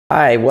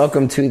Hi,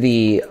 welcome to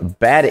the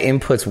Bad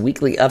Inputs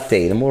weekly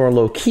update, a more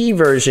low-key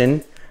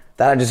version.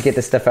 Thought I'd just get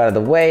this stuff out of the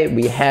way.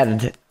 We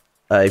had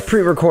a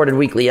pre-recorded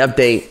weekly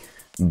update,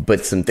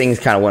 but some things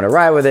kind of went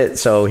awry with it,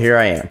 so here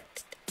I am.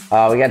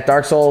 We got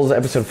Dark Souls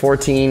episode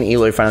 14.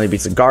 Eloy finally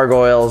beats the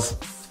gargoyles.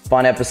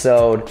 Fun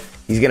episode.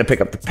 He's going to pick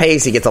up the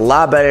pace. He gets a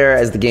lot better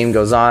as the game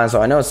goes on,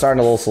 so I know it's starting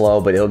a little slow,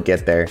 but he'll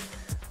get there.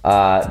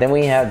 Then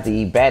we have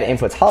the Bad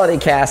Inputs holiday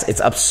cast.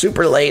 It's up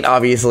super late,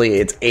 obviously.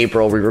 It's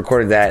April. We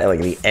recorded that at like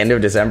the end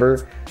of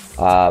December.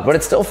 But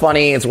it's still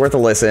funny. It's worth a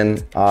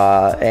listen.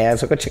 And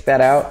so go check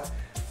that out.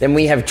 Then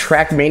we have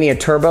Trackmania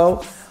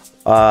Turbo.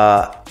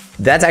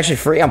 That's actually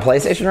free on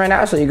PlayStation right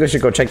now, so you guys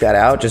should go check that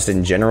out just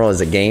in general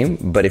as a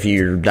game. But if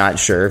you're not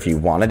sure if you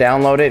want to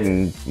download it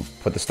and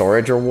put the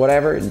storage or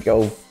whatever,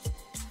 go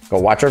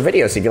watch our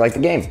video, see if you like the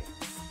game.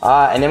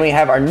 And then we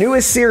have our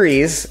newest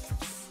series,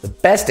 the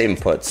Best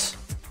Inputs.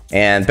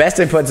 And Best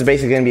Inputs is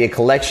basically going to be a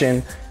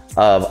collection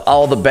of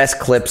all the best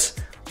clips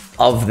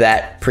of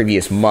that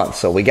previous month.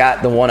 So we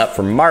got the one up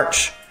for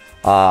March.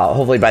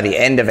 Hopefully by the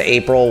end of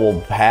April, we'll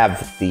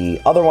have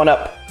the other one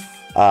up.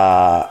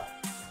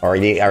 Or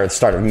the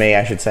start of May,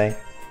 I should say.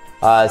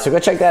 So go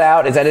check that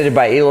out. It's edited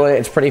by Eloy.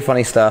 It's pretty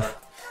funny stuff.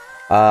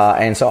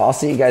 And so I'll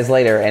see you guys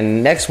later.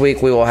 And next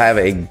week we will have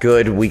a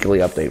good weekly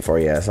update for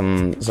you.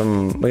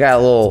 We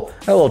got a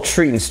little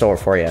treat in store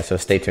for you. So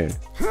stay tuned.